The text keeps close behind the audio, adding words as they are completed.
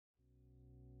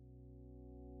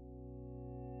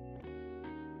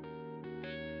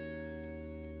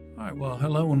All right, well,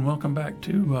 hello and welcome back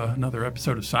to another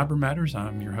episode of Cyber Matters.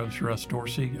 I'm your host, Russ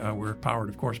Dorsey. We're powered,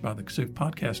 of course, by the KSOOF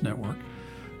Podcast Network.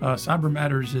 Cyber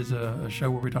Matters is a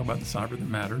show where we talk about the cyber that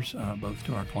matters, both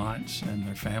to our clients and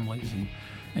their families,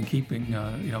 and keeping,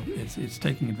 it's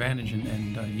taking advantage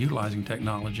and utilizing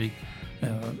technology,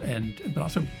 but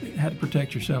also how to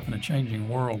protect yourself in a changing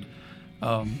world.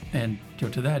 And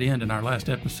to that end, in our last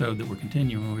episode that we're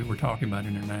continuing, we were talking about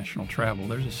international travel.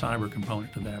 There's a cyber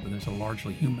component to that, but there's a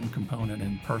largely human component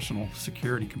and personal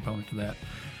security component to that.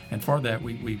 And for that,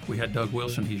 we had Doug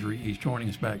Wilson. He's joining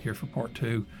us back here for part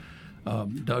two.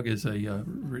 Doug is a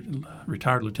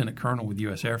retired lieutenant colonel with the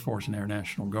U.S. Air Force and Air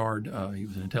National Guard. He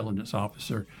was an intelligence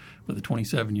officer with a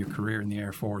 27-year career in the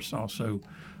Air Force. Also,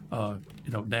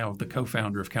 now the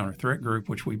co-founder of Counter Threat Group,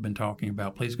 which we've been talking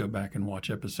about. Please go back and watch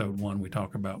episode 1. We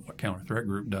talk about what Counter Threat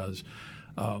Group does.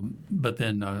 But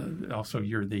then also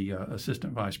you're the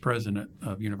assistant vice president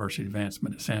of University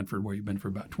Advancement at Sanford, where you've been for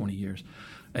about 20 years.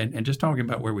 And just talking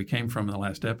about where we came from in the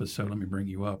last episode, let me bring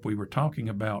you up. We were talking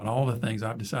about all the things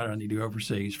I've decided I need to go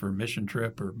overseas for a mission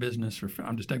trip or business, or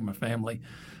I'm just taking my family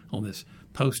on this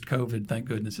post-COVID, thank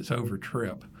goodness it's over,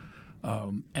 trip.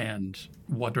 And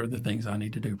what are the things I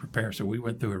need to do to prepare? So we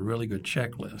went through a really good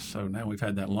checklist. So now we've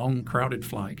had that long, crowded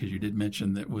flight, because you did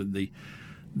mention that with the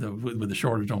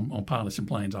shortage on pilots and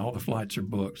planes, all the flights are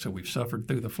booked. So we've suffered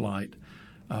through the flight,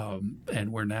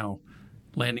 and we're now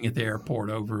landing at the airport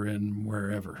over in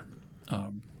wherever.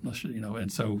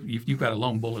 And so you've got a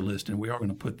long bullet list, and we are going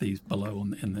to put these below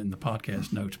in the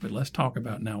podcast notes. But let's talk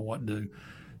about now, what do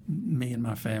me and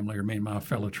my family, or me and my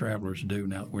fellow travelers, do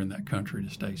now that we're in that country to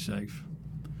stay safe?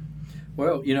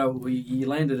 Well, you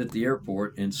landed at the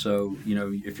airport, and so,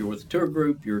 if you're with a tour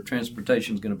group, your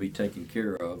transportation is going to be taken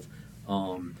care of.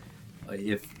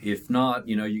 If not,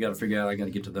 you got to figure out, I got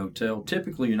to get to the hotel.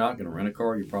 Typically, you're not going to rent a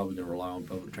car. You're probably going to rely on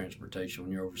public transportation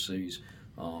when you're overseas.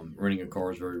 Renting a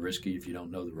car is very risky if you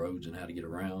don't know the roads and how to get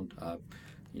around.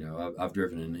 I've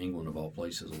driven in England, of all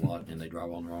places, a lot, and they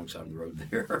drive on the wrong side of the road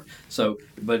there. So,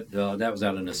 but that was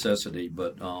out of necessity.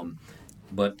 But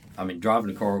I mean, driving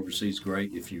a car overseas is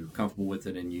great if you're comfortable with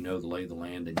it and you know the lay of the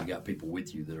land and you got people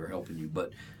with you that are helping you.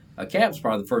 But a cab's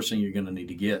probably the first thing you're going to need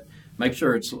to get. Make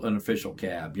sure it's an official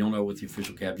cab. You'll know with the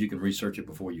official cab. You can research it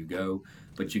before you go,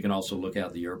 but you can also look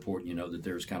out the airport and you know that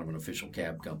there's kind of an official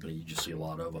cab company. You just see a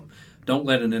lot of them. Don't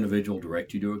let an individual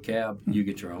direct you to a cab. You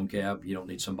get your own cab. You don't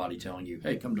need somebody telling you,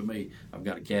 hey, come to me, I've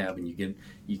got a cab, and you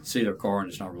see their car and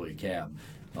it's not really a cab.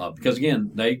 Because,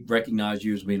 again, they recognize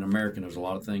you as being an American. There's a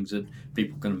lot of things that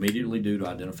people can immediately do to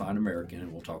identify an American,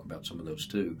 and we'll talk about some of those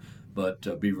too.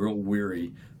 But be real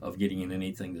wary of getting in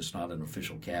anything that's not an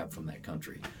official cab from that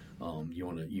country. You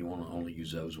want to only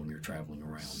use those when you're traveling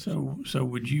around. So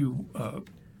would you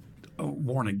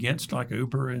warn against like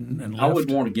Uber and Lyft? I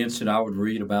would warn against it. I would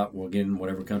read about, again,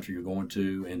 whatever country you're going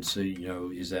to, and see,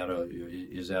 is that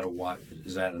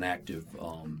an active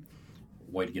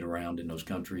way to get around in those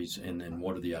countries, and then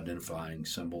what are the identifying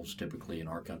symbols? Typically in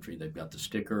our country, they've got the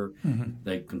sticker. Mm-hmm.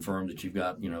 They confirm that you've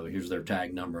got, here's their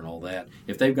tag number and all that.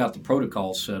 If they've got the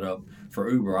protocol set up for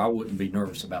Uber, I wouldn't be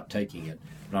nervous about taking it,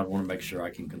 but I'd want to make sure I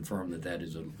can confirm that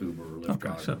is an Uber or Lyft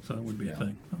driver. So that would be a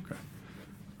thing. Okay.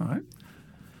 All right.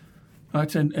 All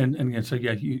right. And again, so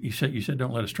yeah, you said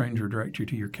don't let a stranger direct you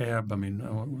to your cab. I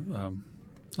mean,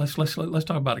 Let's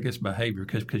talk about, I guess, behavior,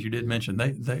 because you did mention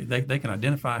they can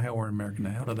identify how we're American.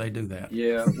 How do they do that?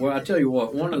 Yeah, well, I tell you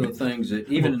what, one of the things that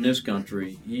even in this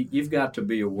country, you've got to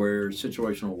be aware,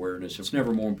 situational awareness. It's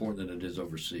never more important than it is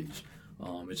overseas.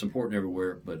 It's important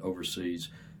everywhere, but overseas,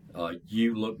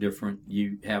 you look different.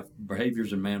 You have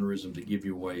behaviors and mannerisms that give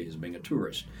you away as being a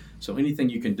tourist. So anything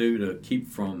you can do to keep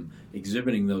from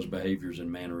exhibiting those behaviors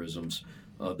and mannerisms,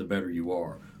 the better you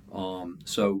are.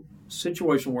 So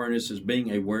situational awareness is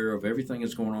being aware of everything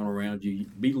that's going on around you.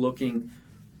 Be looking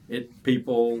at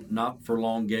people, not for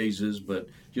long gazes, but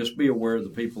just be aware of the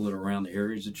people that are around the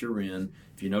areas that you're in.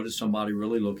 If you notice somebody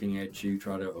really looking at you,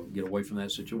 try to get away from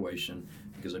that situation,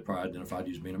 because they probably identified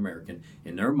you as being American.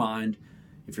 In their mind,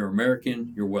 if you're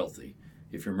American, you're wealthy.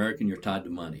 If you're American, you're tied to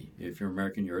money. If you're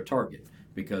American, you're a target,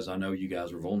 because I know you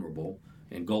guys are vulnerable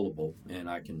and gullible, and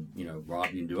I can, rob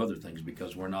you and do other things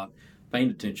because we're not paying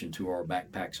attention to our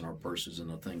backpacks and our purses and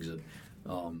the things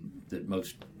that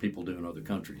most people do in other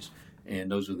countries. And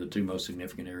those are the two most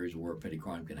significant areas where petty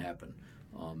crime can happen.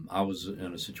 I was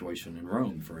in a situation in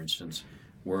Rome, for instance,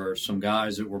 where some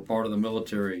guys that were part of the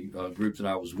military group that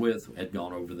I was with had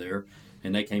gone over there,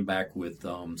 and they came back with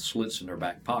slits in their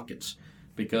back pockets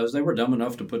because they were dumb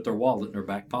enough to put their wallet in their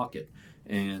back pocket.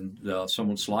 And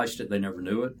someone sliced it. They never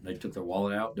knew it. They took their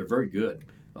wallet out. They're very good.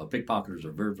 Pickpocketers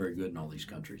are very, very good in all these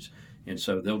countries. And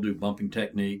so they'll do bumping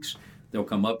techniques. They'll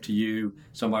come up to you.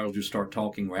 Somebody will just start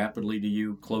talking rapidly to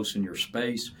you, close in your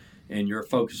space, and you're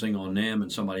focusing on them,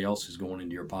 and somebody else is going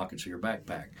into your pockets or your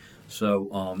backpack.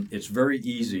 So it's very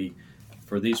easy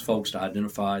for these folks to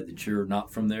identify that you're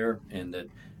not from there and that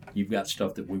you've got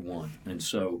stuff that we want. And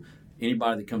so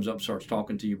anybody that comes up and starts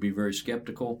talking to you, be very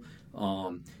skeptical.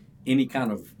 Any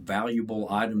kind of valuable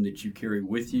item that you carry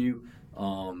with you,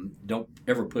 don't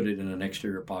ever put it in an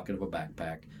exterior pocket of a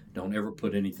backpack. Don't ever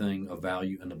put anything of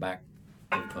value in the back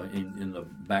in the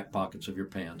back pockets of your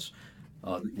pants.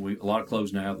 A lot of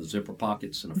clothes now have the zipper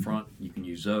pockets in the front. You can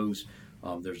use those.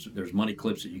 There's money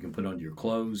clips that you can put under your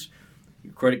clothes.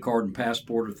 Your credit card and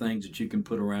passport are things that you can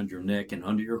put around your neck and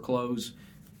under your clothes.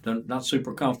 Not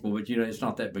super comfortable, but it's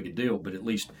not that big a deal. But at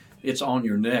least it's on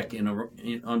your neck and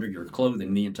under your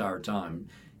clothing the entire time.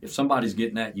 If somebody's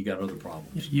getting that, you got other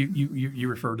problems. You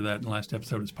referred to that in the last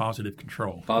episode as positive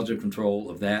control. Positive control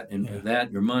of that, and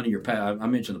that, your money, I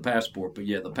mentioned the passport, but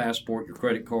the passport, your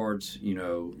credit cards.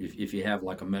 If you have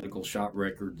like a medical shot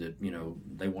record that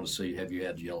they want to see, have you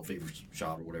had the yellow fever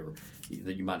shot or whatever,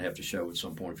 that you might have to show at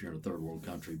some point if you're in a third world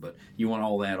country. But you want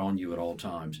all that on you at all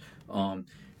times.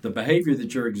 The behavior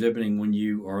that you're exhibiting when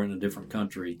you are in a different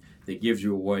country that gives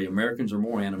you away. Americans are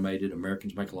more animated.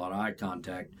 Americans make a lot of eye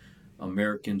contact.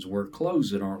 Americans wear clothes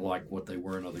that aren't like what they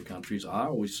wear in other countries. I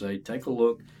always say, take a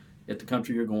look at the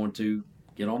country you're going to,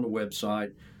 get on the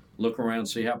website, look around,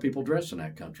 see how people dress in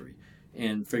that country,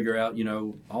 and figure out,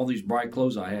 all these bright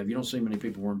clothes I have. You don't see many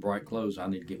people wearing bright clothes. I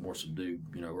need to get more subdued,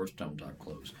 earth tone type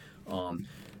clothes.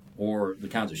 Or the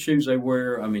kinds of shoes they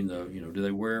wear. I mean, do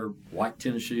they wear white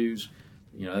tennis shoes?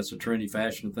 That's a trendy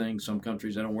fashion thing. Some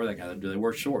countries, they don't wear that kind of. Do they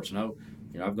wear shorts? No.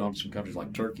 I've gone to some countries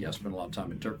like Turkey. I spent a lot of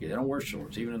time in Turkey. They don't wear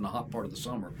shorts. Even in the hot part of the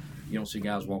summer, you don't see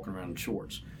guys walking around in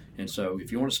shorts. And so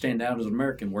if you want to stand out as an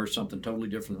American, wear something totally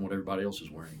different than what everybody else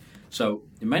is wearing. So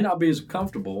it may not be as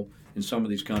comfortable in some of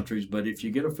these countries, but if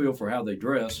you get a feel for how they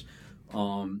dress,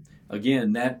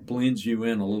 again, that blends you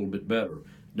in a little bit better.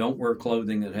 Don't wear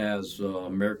clothing that has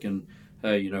American,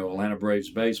 Atlanta Braves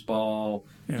baseball,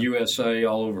 USA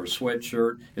all over a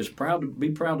sweatshirt.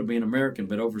 Be proud to be an American,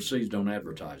 but overseas don't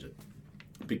advertise it.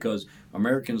 Because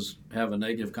Americans have a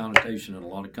negative connotation in a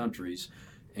lot of countries,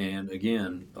 and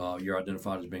again, you're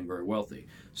identified as being very wealthy.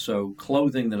 So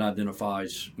clothing that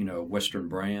identifies, Western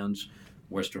brands,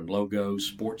 Western logos,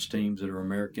 sports teams that are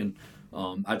American,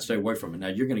 I'd stay away from it. Now,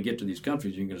 you're going to get to these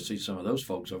countries, you're going to see some of those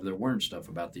folks over there wearing stuff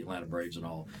about the Atlanta Braves and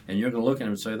all, and you're going to look at them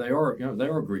and say they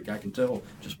are Greek. I can tell,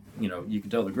 you can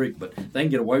tell they're Greek, but they can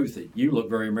get away with it. You look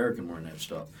very American wearing that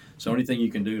stuff. So anything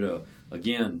you can do to,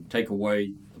 again, take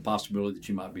away possibility that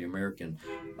you might be American.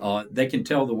 They can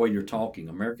tell the way you're talking.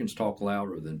 Americans talk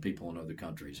louder than people in other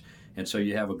countries. And so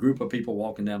you have a group of people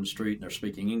walking down the street and they're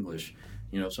speaking English.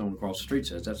 Someone across the street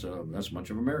says that's a bunch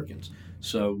of Americans.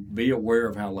 So be aware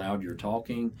of how loud you're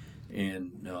talking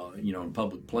and, in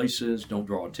public places. Don't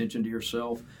draw attention to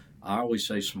yourself. I always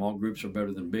say small groups are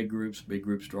better than big groups. Big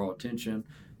groups draw attention.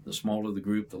 The smaller the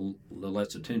group, the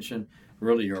less attention.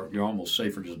 Really, you're almost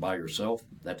safer just by yourself.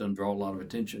 That doesn't draw a lot of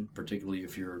attention, particularly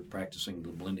if you're practicing the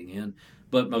blending in.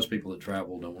 But most people that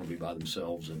travel don't want to be by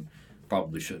themselves and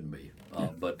probably shouldn't be.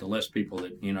 But the less people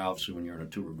that, obviously when you're in a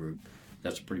tour group,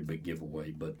 that's a pretty big giveaway.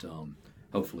 But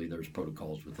hopefully there's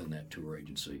protocols within that tour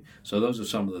agency. So those are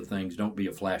some of the things. Don't be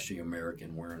a flashy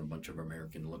American wearing a bunch of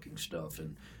American-looking stuff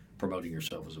and promoting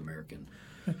yourself as American.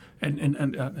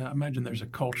 And I imagine there's a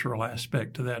cultural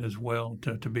aspect to that as well,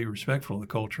 to be respectful of the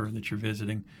culture that you're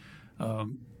visiting,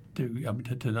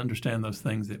 to understand those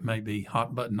things that may be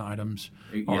hot button items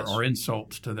or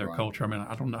insults to their culture. I mean,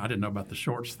 I don't know. I didn't know about the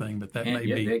shorts thing, but that may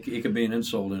be. It could be an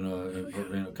insult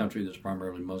in a country that's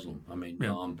primarily Muslim. I mean,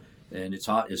 and it's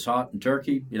hot. It's hot in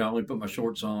Turkey. I only put my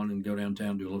shorts on and go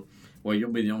downtown well,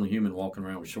 you'll be the only human walking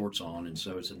around with shorts on, and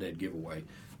so it's a dead giveaway.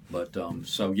 But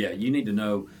you need to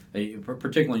know,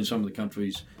 particularly in some of the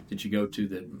countries that you go to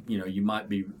that, you might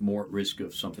be more at risk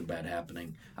of something bad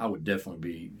happening. I would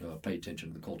definitely pay attention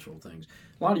to the cultural things.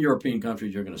 A lot of European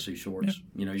countries, you're going to see shorts.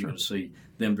 You're going to see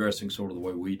them dressing sort of the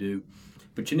way we do.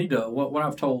 But you need to, what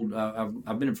I've told,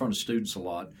 I've been in front of students a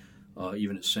lot,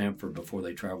 even at Samford before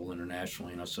they travel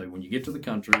internationally. And I say, when you get to the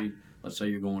country, let's say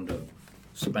you're going to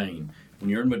Spain, when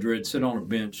you're in Madrid, sit on a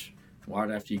bench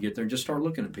right after you get there and just start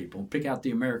looking at people and pick out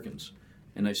the Americans.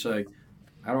 And they say,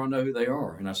 how do I know who they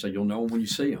are? And I say, you'll know them when you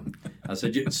see them. I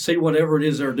said, see whatever it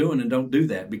is they're doing and don't do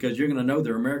that, because you're going to know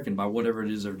they're American by whatever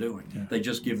it is they're doing. Yeah. They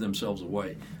just give themselves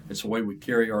away. It's the way we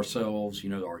carry ourselves,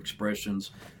 our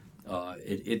expressions.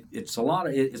 It's a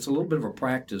little bit of a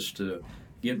practice to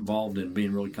get involved in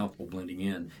being really comfortable blending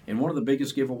in. And one of the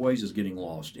biggest giveaways is getting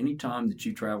lost. Anytime that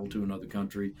you travel to another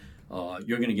country,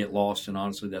 you're going to get lost, and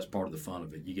honestly, that's part of the fun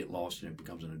of it. You get lost, and it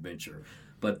becomes an adventure.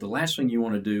 But the last thing you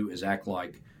want to do is act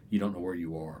like you don't know where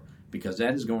you are, because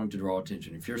that is going to draw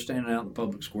attention. If you're standing out in the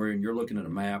public square and you're looking at a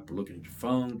map or looking at your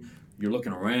phone, you're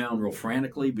looking around real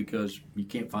frantically because you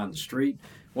can't find the street,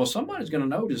 well, somebody's going to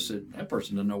notice that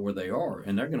person doesn't know where they are,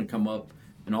 and they're going to come up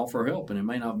and offer help, and it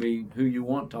may not be who you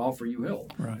want to offer you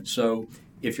help. Right. So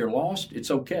if you're lost, it's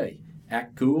okay.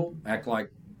 Act cool. Act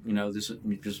like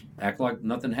just act like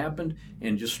nothing happened,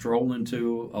 and just stroll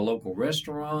into a local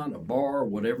restaurant, a bar,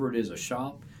 whatever it is, a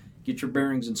shop. Get your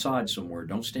bearings inside somewhere.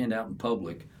 Don't stand out in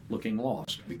public looking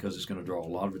lost, because it's going to draw a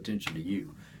lot of attention to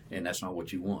you, and that's not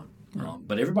what you want. Right.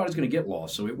 But everybody's going to get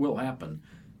lost, so it will happen.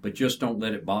 But just don't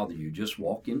let it bother you. Just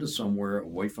walk into somewhere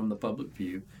away from the public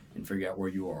view and figure out where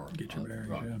you are. Get your bearings.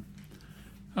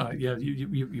 Right. Yeah.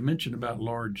 You mentioned about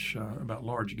large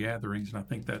gatherings, and I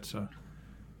think that's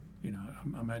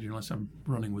I imagine unless I'm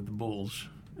running with the bulls,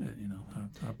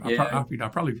 I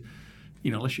probably,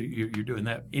 unless you're doing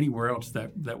that anywhere else,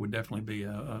 that would definitely be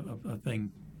a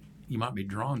thing you might be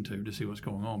drawn to see what's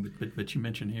going on. But you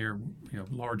mentioned here,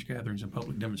 large gatherings and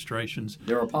public demonstrations.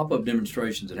 There are pop-up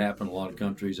demonstrations that happen in a lot of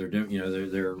countries.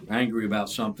 They're angry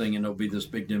about something, and there'll be this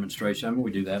big demonstration. I mean,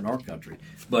 we do that in our country.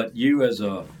 But you, as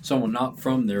someone not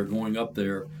from there, going up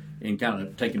there and kind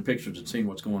of taking pictures and seeing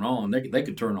what's going on, they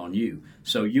could turn on you.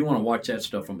 So you want to watch that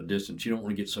stuff from a distance. You don't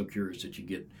want to get so curious that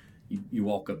you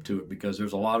walk up to it, because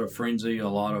there's a lot of frenzy, a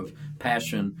lot of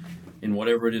passion in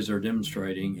whatever it is they're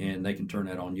demonstrating, and they can turn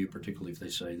that on you, particularly if they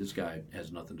say, this guy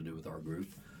has nothing to do with our group.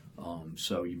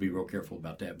 So you be real careful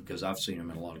about that, because I've seen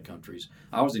them in a lot of countries.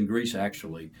 I was in Greece,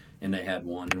 actually, and they had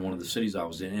one in one of the cities I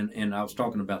was in. And I was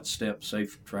talking about STEP,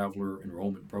 Safe Traveler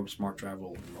Enrollment Program, Smart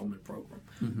Travel Enrollment Program.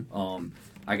 Mm-hmm.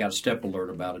 I got a STEP alert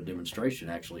about a demonstration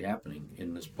actually happening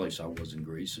in this place I was in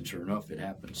Greece, and sure enough, it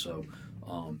happened. So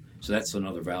that's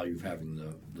another value of having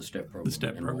the STEP program. The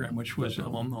STEP program, which was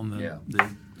on the... Yeah.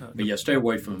 But yeah, stay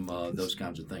away from those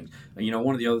kinds of things.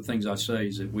 One of the other things I say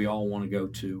is that we all want to go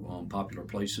to popular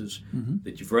places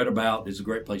that you've read about. It's a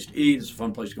great place to eat. It's a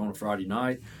fun place to go on a Friday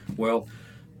night. Well,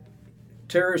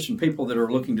 terrorists and people that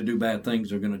are looking to do bad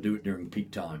things are going to do it during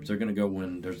peak times. They're going to go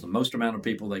when there's the most amount of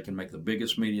people. They can make the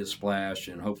biggest media splash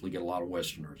and hopefully get a lot of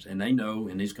Westerners. And they know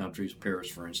in these countries, Paris,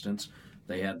 for instance,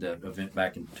 they had that event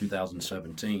back in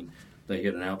 2017. They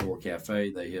hit an outdoor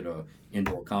cafe. They hit an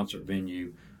indoor concert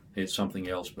venue. Hit something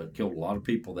else, but killed a lot of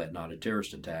people that night, a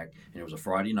terrorist attack. And it was a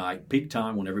Friday night, peak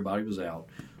time when everybody was out.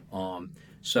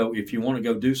 So if you want to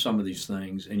go do some of these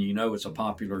things and it's a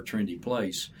popular, trendy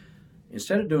place,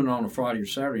 instead of doing it on a Friday or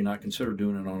Saturday night, consider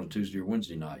doing it on a Tuesday or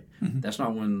Wednesday night. Mm-hmm. That's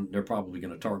not when they're probably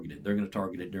going to target it. They're going to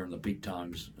target it during the peak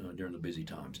times, during the busy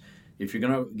times. If you're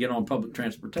going to get on public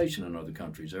transportation in other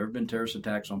countries, there have been terrorist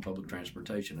attacks on public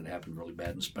transportation. It happened really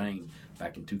bad in Spain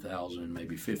back in 2000 and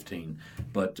maybe 15.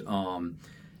 But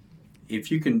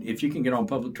if you can get on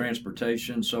public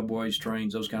transportation, subways,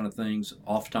 trains, those kind of things,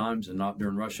 off times and not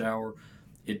during rush hour,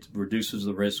 it reduces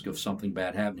the risk of something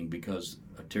bad happening, because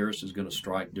a terrorist is going to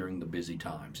strike during the busy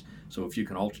times. So if you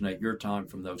can alternate your time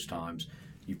from those times,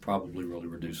 you probably really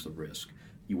reduce the risk.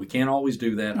 We can't always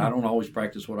do that. I don't always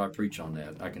practice what I preach on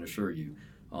that, I can assure you.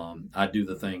 I do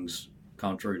the things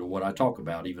contrary to what I talk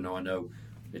about, even though I know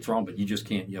it's wrong, but you just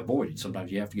can't avoid it. Sometimes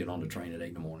you have to get on the train at 8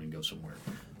 in the morning and go somewhere.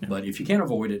 Yeah. But if you can't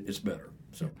avoid it, it's better.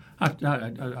 So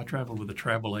I traveled with a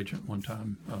travel agent one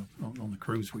time on the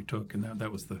cruise we took, and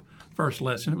that was the first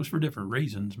lesson. It was for different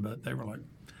reasons, but they were like,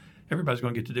 everybody's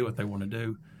going to get to do what they want to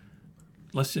do.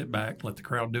 Let's sit back, let the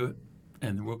crowd do it,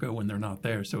 and then we'll go when they're not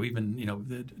there. So even,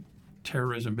 the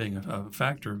terrorism being a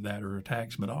factor of that, or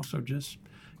attacks, but also just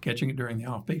catching it during the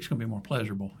off-peak is going to be more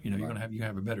pleasurable. You're going to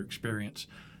have a better experience.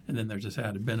 And then there's this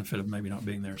added benefit of maybe not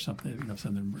being there if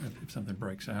something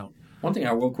breaks out. One thing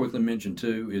I will quickly mention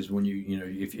too is when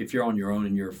if you're on your own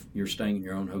and you're staying in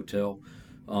your own hotel,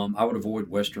 I would avoid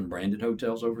Western branded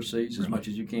hotels overseas as much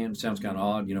as you can. It sounds kind of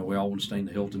odd, we all want to stay in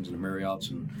the Hiltons and the Marriotts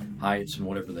and Hyatts and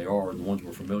whatever they are, the ones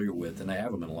we're familiar with, and they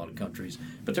have them in a lot of countries.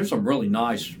 But there's some really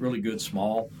nice, really good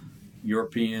small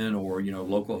European or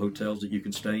local hotels that you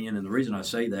can stay in. And the reason I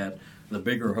say that, the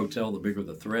bigger hotel, the bigger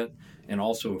the threat. And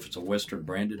also, if it's a Western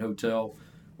branded hotel,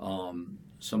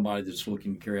 somebody that's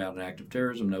looking to carry out an act of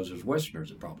terrorism knows there's Westerners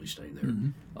that probably stay there.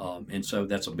 Mm-hmm. And so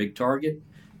that's a big target,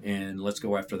 and let's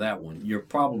go after that one. You're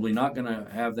probably not going to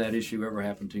have that issue ever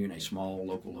happen to you in a small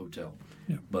local hotel.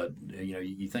 Yeah. But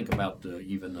you think about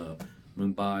even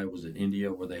Mumbai, was it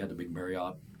India, where they had the big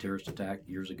Marriott terrorist attack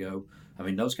years ago? I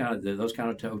mean, those kind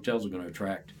of hotels are going to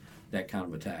attract that kind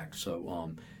of attack.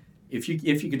 So if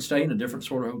you could stay in a different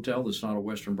sort of hotel that's not a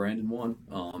Western branded one,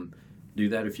 do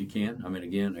that if you can. I mean,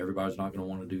 again, everybody's not going to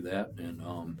want to do that,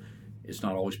 and it's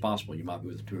not always possible. You might be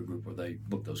with a tour group where they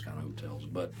book those kind of hotels,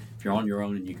 but if you're on your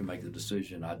own and you can make the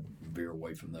decision, I'd veer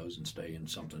away from those and stay in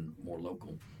something more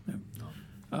local.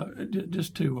 Yeah.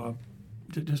 Just to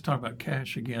talk about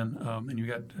cash again, and you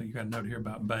got a note here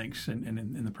about banks, and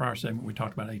in the prior segment we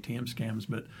talked about ATM scams,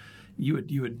 but you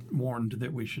had warned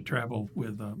that we should travel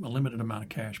with a limited amount of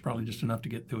cash, probably just enough to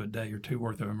get through a day or two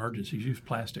worth of emergencies. Use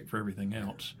plastic for everything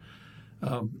else.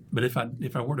 But if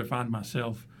I were to find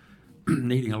myself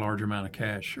needing a larger amount of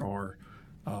cash, or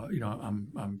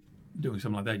I'm doing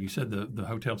something like that, you said the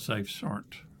hotel safes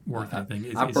aren't worth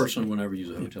anything. I personally will never use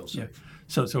a hotel safe.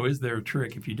 Yeah. So is there a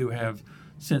trick if you do have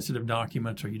sensitive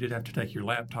documents, or you did have to take your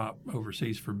laptop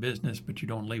overseas for business, but you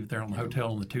don't leave it there on the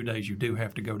hotel on the 2 days you do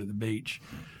have to go to the beach?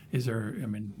 Is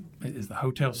the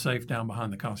hotel safe down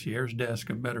behind the concierge desk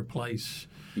a better place?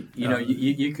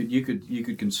 You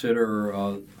could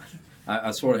consider.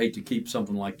 I sort of hate to keep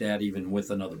something like that even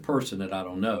with another person that I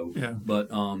don't know. Yeah. But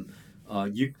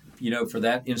for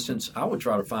that instance, I would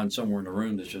try to find somewhere in the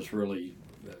room that's just really.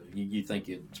 You think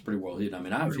it's pretty well hidden. I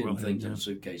mean, I've hidden things in a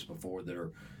suitcase before that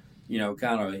are,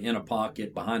 kind of in a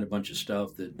pocket behind a bunch of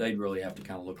stuff that they'd really have to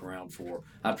kind of look around for.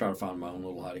 I try to find my own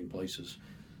little hiding places.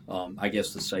 I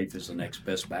guess the safe is the next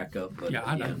best backup. But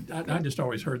I just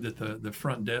always heard that the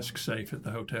front desk safe at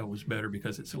the hotel was better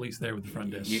because it's at least there with the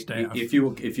front desk staff. If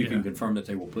you can confirm that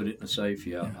they will put it in a safe,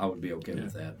 I would be okay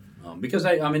with that. Because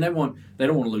they don't want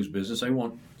to lose business. They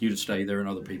want you to stay there and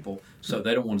other people, so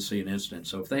they don't want to see an incident.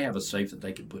 So if they have a safe that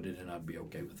they can put it in, I'd be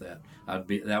okay with that.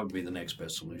 That would be the next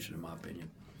best solution in my opinion.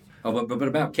 Oh, but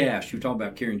about cash, you talk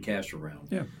about carrying cash around.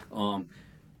 Yeah.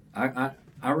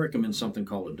 I recommend something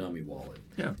called a dummy wallet.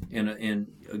 Yeah. And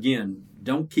again,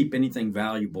 don't keep anything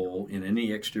valuable in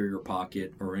any exterior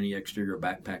pocket or any exterior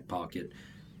backpack pocket.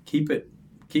 Keep it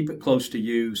close to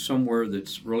you, somewhere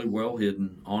that's really well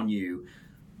hidden on you.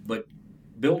 But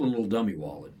build a little dummy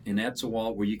wallet, and that's a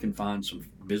wallet where you can find some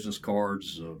business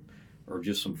cards or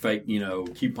just some fake,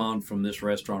 coupon from this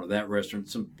restaurant or that restaurant,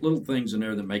 some little things in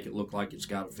there that make it look like it's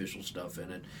got official stuff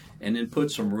in it, and then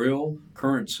put some real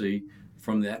currency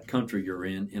from that country you're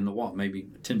in the wallet, maybe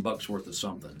 $10 worth of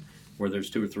something, where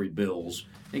there's 2 or 3 bills.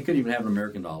 You could even have an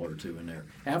American dollar or two in there.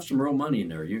 Have some real money in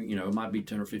there. It might be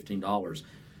 $10 or $15.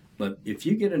 But if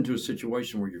you get into a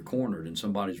situation where you're cornered and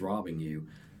somebody's robbing you,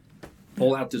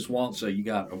 pull out this wallet and say, you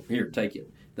got it. Here, take it.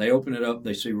 They open it up,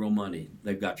 they see real money.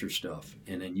 They've got your stuff.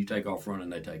 And then you take off running,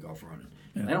 they take off running.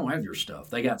 Yeah. They don't have your stuff.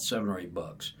 They got $7 or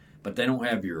 $8. But they don't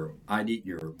have your ID,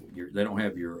 they don't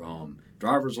have your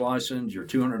driver's license, your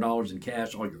 $200 in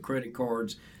cash, all your credit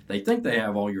cards. They think they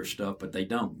have all your stuff, but they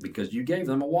don't, because you gave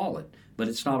them a wallet, but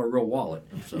it's not a real wallet.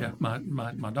 So. Yeah,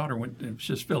 my daughter went. It was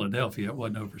just Philadelphia. It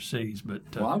wasn't overseas, but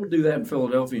well, I would do that in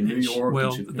Philadelphia, in New York,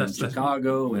 in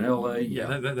Chicago, in LA.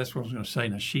 Yeah, that's what I was going to say.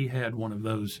 Now she had one of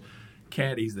those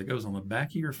caddies that goes on the back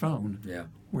of your phone. Yeah,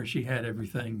 where she had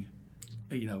everything,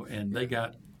 and they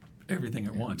got everything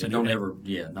at once. And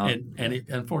it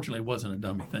unfortunately it wasn't a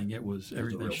dummy thing. It was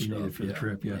everything she needed for the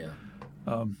trip. Yeah.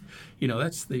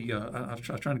 That's the. I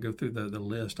was trying to go through the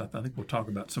list. I think we'll talk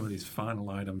about some of these final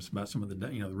items, about some of the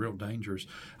the real dangers.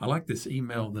 I like this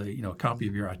email, a copy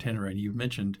of your itinerary. You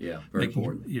mentioned very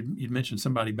important. You'd mentioned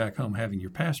somebody back home having your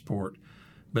passport.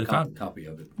 But copy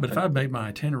of it. But if I've made my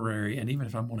itinerary, and even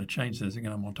if I'm going to change this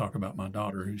again, I'm going to talk about my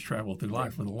daughter who's traveled through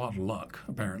life with a lot of luck,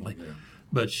 apparently. Yeah.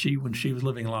 But when she was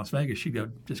living in Las Vegas, she'd go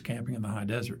just camping in the high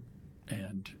desert,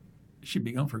 and she'd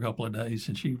be gone for a couple of days,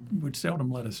 and she would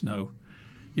seldom let us know.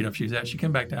 If she was out, she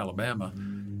came back to Alabama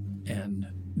and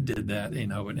did that,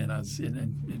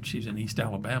 and she's in East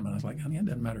Alabama. And I was like, honey, it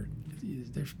doesn't matter.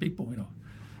 There's people,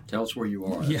 Tell us where you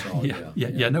are.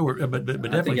 No, but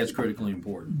definitely, I think that's critically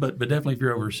important. But definitely, if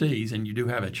you're overseas and you do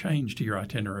have a change to your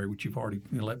itinerary, which you've already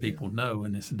let people know,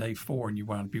 and it's day 4, and you're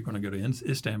going to go to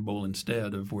Istanbul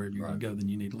instead of where you're going to go, then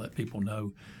you need to let people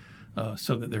know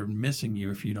so that they're missing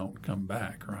you if you don't come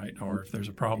back, right? Or if there's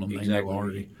a problem, they know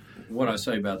already. What I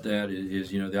say about that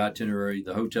is the itinerary,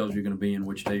 the hotels you're going to be in,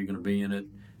 which day you're going to be in it,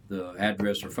 the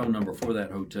address or phone number for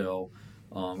that hotel.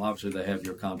 Obviously, they have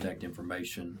your contact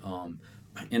information.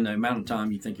 In the amount of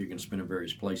time you think you're going to spend in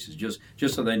various places, just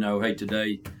so they know, hey,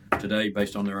 today,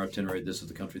 based on their itinerary, this is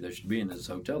the country they should be in, this is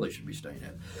the hotel they should be staying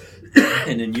at.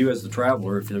 And then you, as the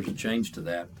traveler, if there's a change to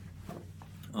that,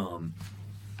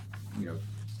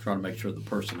 try to make sure the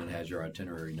person that has your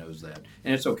itinerary knows that.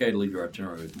 And it's okay to leave your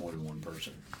itinerary with more than one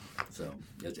person. So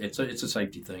it's a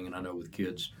safety thing, and I know with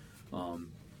kids, you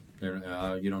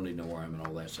don't need to know where I'm and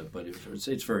all that stuff, but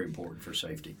it's very important for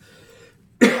safety.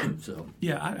 So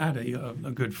yeah, I had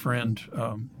a good friend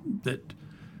that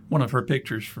one of her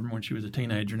pictures from when she was a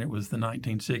teenager, and it was the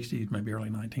 1960s, maybe early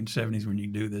 1970s when you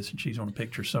do this, and she's on a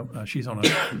picture. So she's on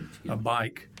a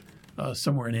bike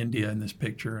somewhere in India in this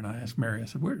picture, and I asked Mary, I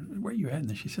said, "Where are you at?"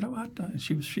 And she said, "Oh,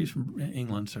 she's from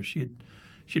England, so she'd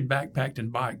backpacked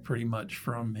and biked pretty much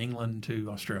from England to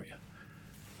Australia."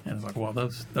 And I was like, well,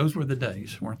 those were the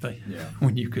days, weren't they? Yeah.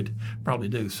 When you could probably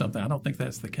do something. I don't think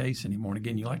that's the case anymore. And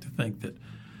again, you like to think that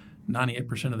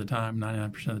 98% of the time,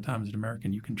 99% of the time as an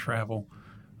American, you can travel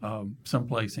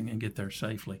someplace and get there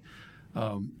safely.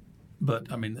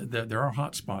 But, I mean, there are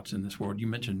hot spots in this world. You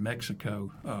mentioned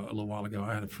Mexico a little while ago.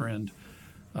 I had a friend,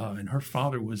 and her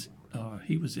father was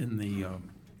he was in the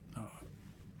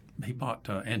he bought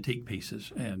antique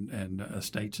pieces and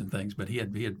estates and things, but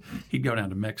he'd go down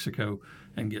to Mexico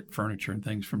and get furniture and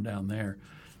things from down there.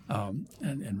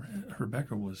 And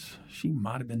Rebecca she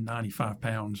might have been 95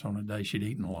 pounds on a day. She'd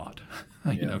eaten a lot.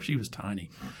 She was tiny.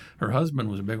 Her husband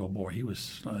was a big old boy.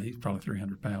 He's probably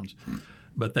 300 pounds.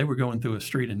 But they were going through a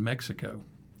street in Mexico,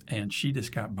 and she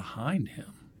just got behind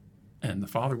him. And the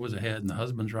father was ahead, and the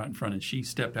husband's right in front, and she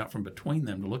stepped out from between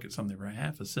them to look at something for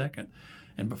half a second.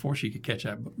 And before she could catch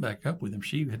back up with him,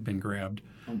 she had been grabbed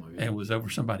and was over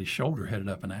somebody's shoulder, headed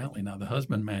up an alley. Now, the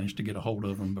husband managed to get a hold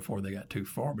of him before they got too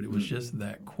far, but it was just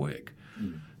that quick.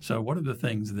 So what are the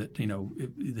things that,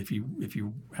 if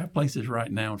you have places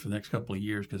right now and for the next couple of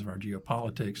years because of our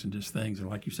geopolitics and just things, and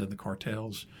like you said, the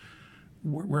cartels,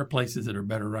 where are places that are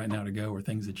better right now to go, or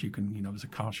things that you can, as a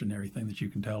cautionary thing that you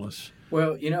can tell us?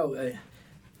 Well,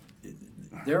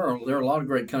 there are a lot of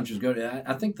great countries to go to.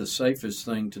 I think the safest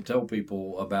thing to tell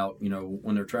people about,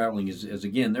 when they're traveling is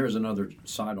again, there's another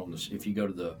site on this. If you go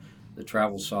to the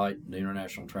travel site, the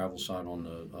international travel site on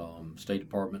the State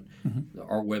Department,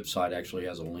 our website actually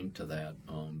has a link to that.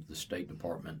 The State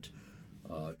Department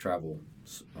travel,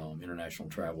 international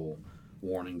travel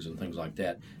warnings and things like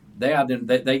that.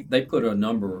 They put a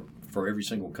number for every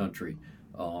single country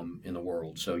in the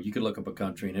world. So you could look up a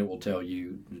country and it will tell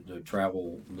you the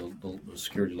travel, the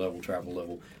security level, travel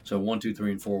level. So 1, 2,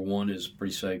 3, and 4. 1 is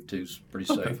pretty safe. 2 is pretty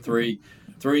safe. 3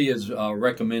 is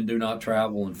recommend do not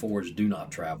travel, and 4 is do not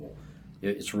travel.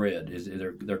 It's red.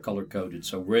 They're color coded.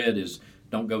 So red is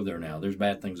don't go there now. There's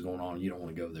bad things going on and you don't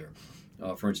want to go there.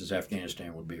 For instance,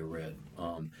 Afghanistan would be a red.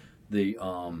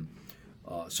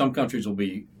 Some countries will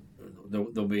be.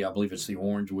 There'll be, I believe it's the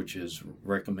orange, which is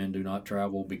recommend do not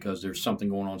travel because there's something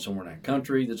going on somewhere in that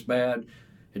country that's bad.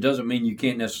 It doesn't mean you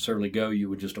can't necessarily go. You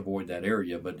would just avoid that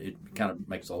area, but it kind of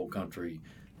makes the whole country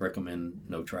recommend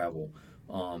no travel.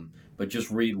 But just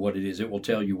read what it is. It will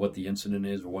tell you what the incident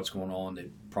is or what's going on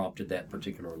that prompted that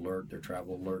particular alert, their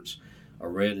travel alerts. A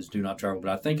red is do not travel,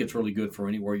 but I think it's really good for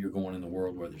anywhere you're going in the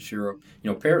world, whether it's Europe.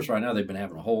 Paris right now, they've been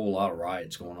having a whole lot of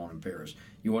riots going on in Paris.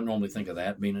 You wouldn't normally think of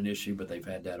that being an issue, but they've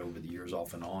had that over the years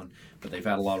off and on. But they've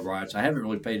had a lot of riots. I haven't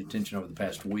really paid attention over the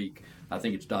past week. I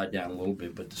think it's died down a little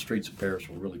bit, but the streets of Paris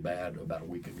were really bad about a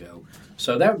week ago.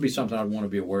 So that would be something I'd want to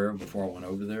be aware of before I went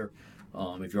over there.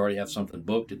 If you already have something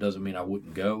booked, it doesn't mean I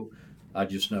wouldn't go. I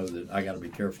just know that I got to be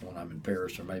careful when I'm in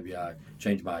Paris, or maybe I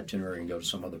change my itinerary and go to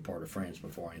some other part of France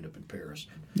before I end up in Paris.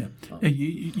 Yeah.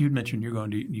 You mentioned you're going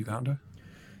to Uganda?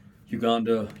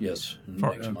 Uganda, yes.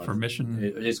 For mission?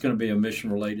 It's going to be a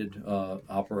mission-related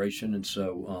operation, and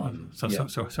so...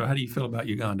 So how do you feel about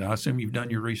Uganda? I assume you've done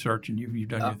your research and you've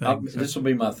done your thing. This will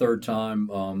be my third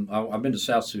time. I've been to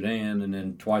South Sudan and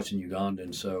then twice in Uganda,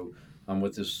 and so I'm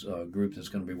with this group that's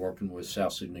going to be working with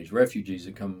South Sudanese refugees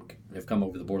that have come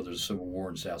over the border. There's a civil war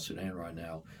in South Sudan right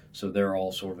now, so they're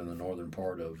all sort of in the northern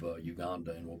part of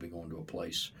Uganda, and we'll be going to a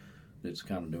place that's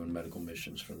kind of doing medical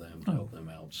missions for them to help them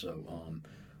out. So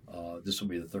this will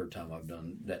be the third time I've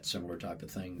done that similar type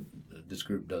of thing. This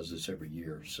group does this every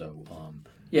year, so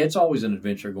it's always an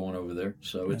adventure going over there.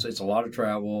 So it's a lot of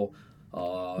travel.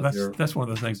 That's one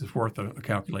of the things that's worth a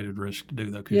calculated risk to do,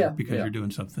 though, because you're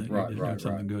doing something,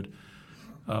 good.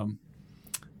 All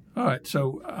right,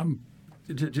 so I'm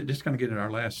just going to get in our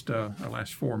last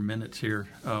 4 minutes here.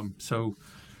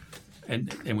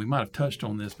 And we might have touched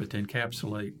on this, but to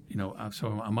encapsulate,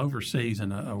 so I'm overseas,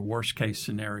 and a worst case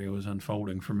scenario is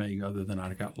unfolding for me, other than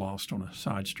I got lost on a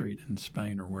side street in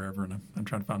Spain or wherever, and I'm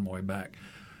trying to find my way back.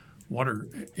 What are,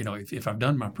 if I've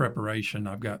done my preparation,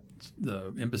 I've got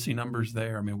the embassy numbers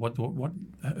there. I mean, who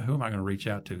am I going to reach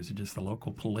out to? Is it just the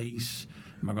local police?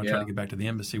 Am I going to try to get back to the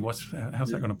embassy? How's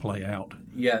that going to play out?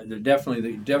 Yeah,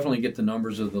 definitely get the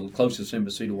numbers of the closest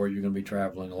embassy to where you're going to be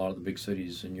traveling. A lot of the big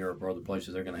cities in Europe or other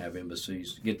places, they're going to have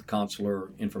embassies. Get the consular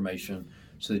information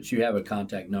so that you have a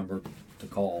contact number to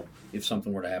call if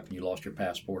something were to happen. You lost your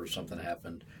passport or something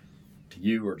happened. to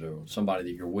you or to somebody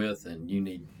that you're with, and you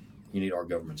need our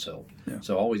government's help. Yeah.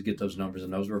 So always get those numbers,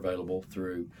 and those are available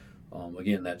through,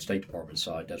 again, that State Department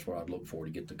site. That's what I'd look for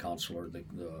to get the consular, the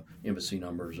embassy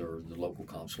numbers, or the local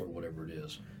consular, whatever it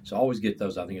is. So always get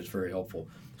those. I think it's very helpful.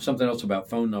 Something else about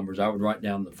phone numbers, I would write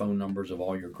down the phone numbers of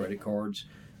all your credit cards,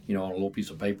 on a little piece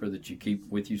of paper that you keep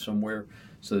with you somewhere,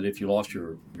 so that if you lost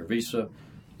your Visa,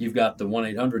 you've got the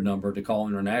 1-800 number to call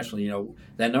internationally.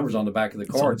 That number's on the back of the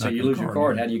card. So you lose your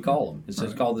card, how do you call them? It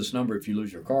says call this number if you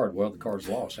lose your card. Well, the card's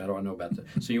lost. How do I know about that?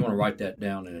 So you want to write that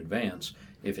down in advance.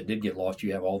 If it did get lost,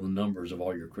 you have all the numbers of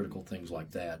all your critical things like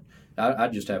that. I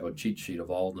just have a cheat sheet of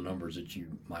all the numbers that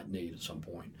you might need at some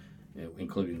point,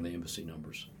 including the embassy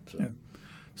numbers.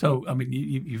 So I mean,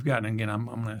 you've gotten, again, I'm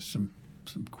going to ask some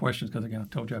questions because, again, I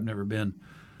told you I've never been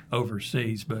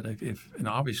overseas, but if and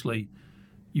obviously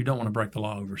you don't want to break the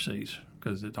law overseas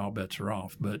because all bets are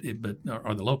off. But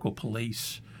are the local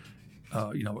police,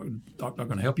 are going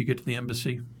to help you get to the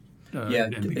embassy?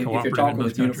 If you're talking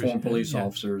with uniformed police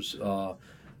officers,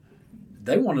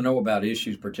 they want to know about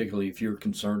issues, particularly if you're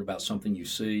concerned about something you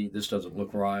see. This doesn't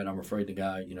look right. I'm afraid the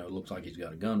guy, looks like he's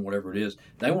got a gun, whatever it is.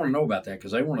 They want to know about that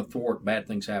because they want to thwart bad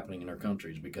things happening in their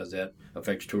countries because that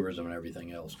affects tourism and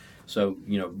everything else. So,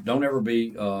 don't ever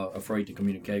be afraid to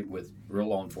communicate with real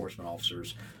law enforcement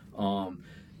officers.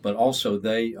 But also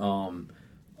they,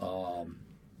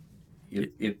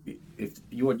 if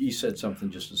you said something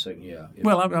just a second,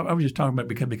 Well, I was just talking about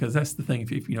because that's the thing.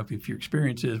 If your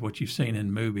experience is what you've seen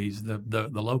in movies, the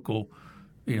local,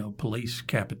 police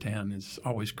capitan is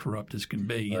always corrupt as can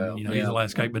be. Well, and, he's the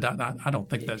last guy. But I don't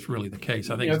think that's really the case.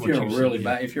 I think if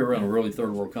you're in a really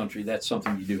third world country, that's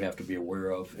something you do have to be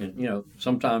aware of. And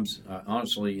sometimes,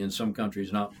 honestly, in some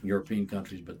countries, not European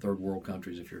countries, but third world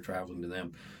countries, if you're traveling to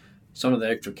them, some of the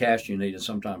extra cash you need is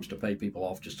sometimes to pay people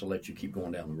off just to let you keep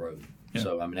going down the road. Yeah.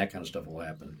 So, that kind of stuff will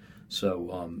happen.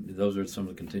 So, those are some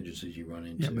of the contingencies you run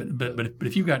into. Yeah, but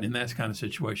if you've gotten in that kind of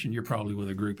situation, you're probably with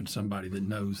a group and somebody that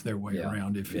knows their way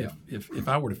around. If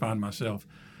I were to find myself,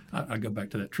 I go back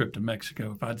to that trip to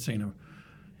Mexico. If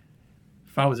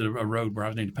I was at a road where I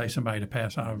was needing to pay somebody to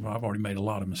pass, I've already made a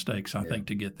lot of mistakes, I think,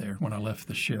 to get there when I left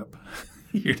the ship.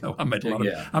 I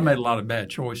made a lot of bad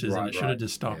choices, and I should have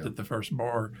just stopped at the first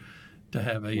bar to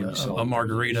have a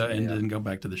margarita and then go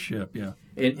back to the ship. Yeah.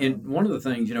 And one of the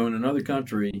things, in another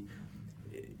country,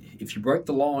 if you break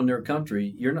the law in their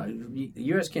country, the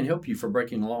U.S. can't help you for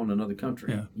breaking the law in another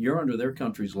country. Yeah. You're under their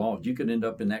country's law. You could end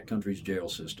up in that country's jail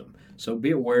system. So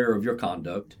be aware of your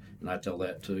conduct. And I tell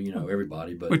that to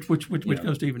everybody, but which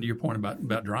goes to even to your point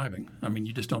about driving. I mean,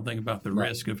 you just don't think about the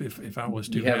risk of if I was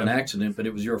to you have an accident, but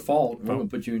it was your fault. We're going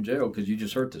to put you in jail because you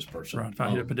just hurt this person. Right. If I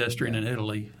hit a pedestrian in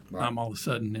Italy, I'm all of a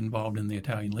sudden involved in the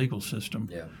Italian legal system.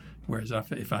 Yeah. Whereas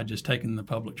if I'd just taken the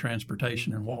public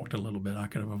transportation and walked a little bit, I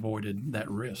could have avoided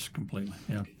that risk completely.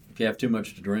 Yeah. If you have too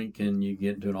much to drink and you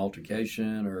get into an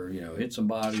altercation or hit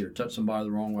somebody or touch somebody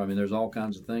the wrong way, there's all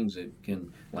kinds of things that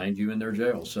can land you in their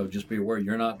jail. So just be aware.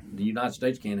 The United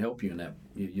States can't help you in that.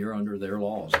 You're under their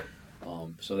laws.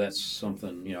 So that's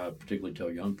something I particularly tell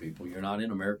young people. You're not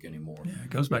in America anymore. Yeah, it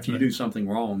goes back if you do something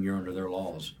wrong, you're under their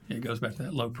laws. Yeah, it goes back to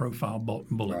that low profile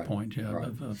bullet point. Yeah,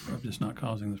 of just not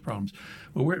causing those problems.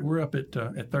 Well, we're up at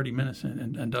 30 minutes,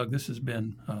 and Doug, this has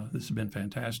been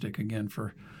fantastic again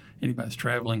for anybody that's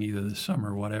traveling either this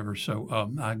summer or whatever. So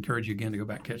I encourage you again to go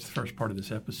back and catch the first part of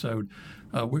this episode.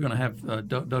 We're going to have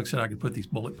Doug said I could put these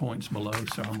bullet points below,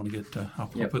 so I'm going to get I'll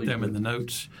put them in the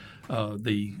notes.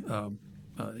 The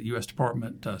U.S.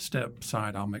 Department STEP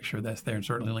site, I'll make sure that's there, and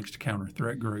certainly links to Counter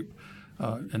Threat Group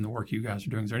and the work you guys are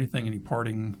doing. Is there any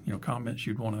parting comments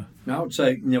you'd want to? I would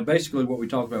say basically what we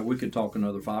talked about. We could talk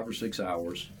another 5 or 6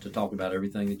 hours to talk about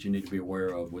everything that you need to be aware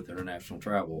of with international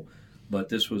travel. But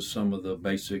this was some of the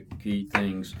basic key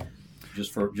things,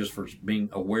 just for being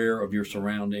aware of your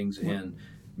surroundings and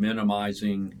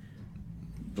minimizing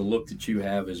the look that you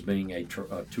have as being a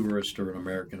tourist or an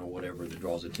American or whatever that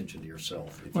draws attention to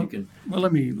yourself. If you can. Well,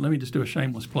 let me just do a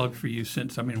shameless plug for you,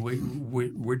 since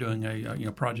we're doing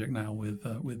a project now with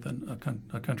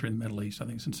a country in the Middle East. I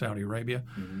think it's in Saudi Arabia.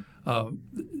 Mm-hmm.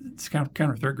 It's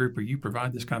Counter Threat Group, or you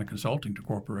provide this kind of consulting to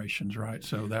corporations, right?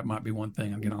 So that might be one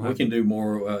thing. We can do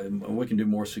more. We can do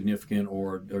more significant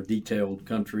or detailed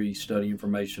country study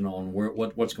information on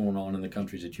what's going on in the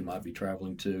countries that you might be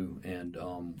traveling to, and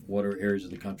what are areas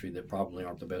of the country that probably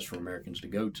aren't the best for Americans to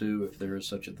go to, if there is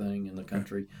such a thing in the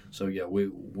country. So yeah,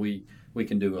 we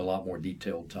can do a lot more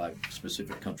detailed type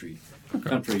specific country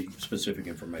specific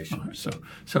information. Right,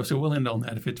 so we'll end on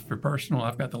that. If it's for personal,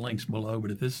 I've got the links below.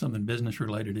 But if this is something business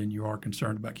related and you are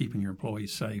concerned about keeping your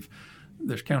employees safe,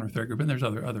 there's Counter Threat Group, and there's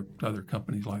other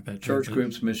companies like that. Church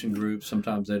groups, mission groups.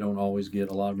 Sometimes they don't always get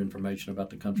a lot of information about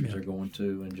the countries they're going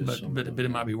to, and but it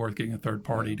might be worth getting a third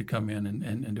party to come in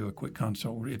and do a quick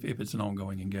consult if it's an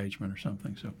ongoing engagement or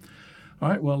something. So. All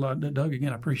right. Well, Doug,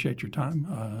 again, I appreciate your time.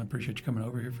 I appreciate you coming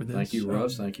over here for this. Thank you,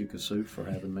 Russ. Thank you, Kasuf, for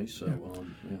having me. So,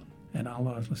 And I'll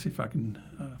let's see if I can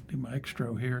do my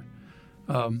extra here.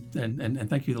 And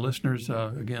thank you, the listeners.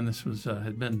 Again, this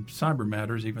had been Cyber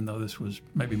Matters, even though this was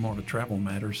maybe more of a travel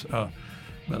matters.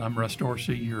 But I'm Russ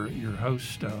Dorsey, your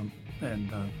host, and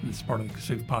this is part of the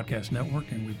Kasuf Podcast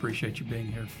Network, and we appreciate you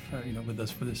being here, with us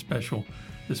for this special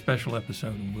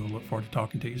episode. And we'll look forward to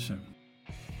talking to you soon.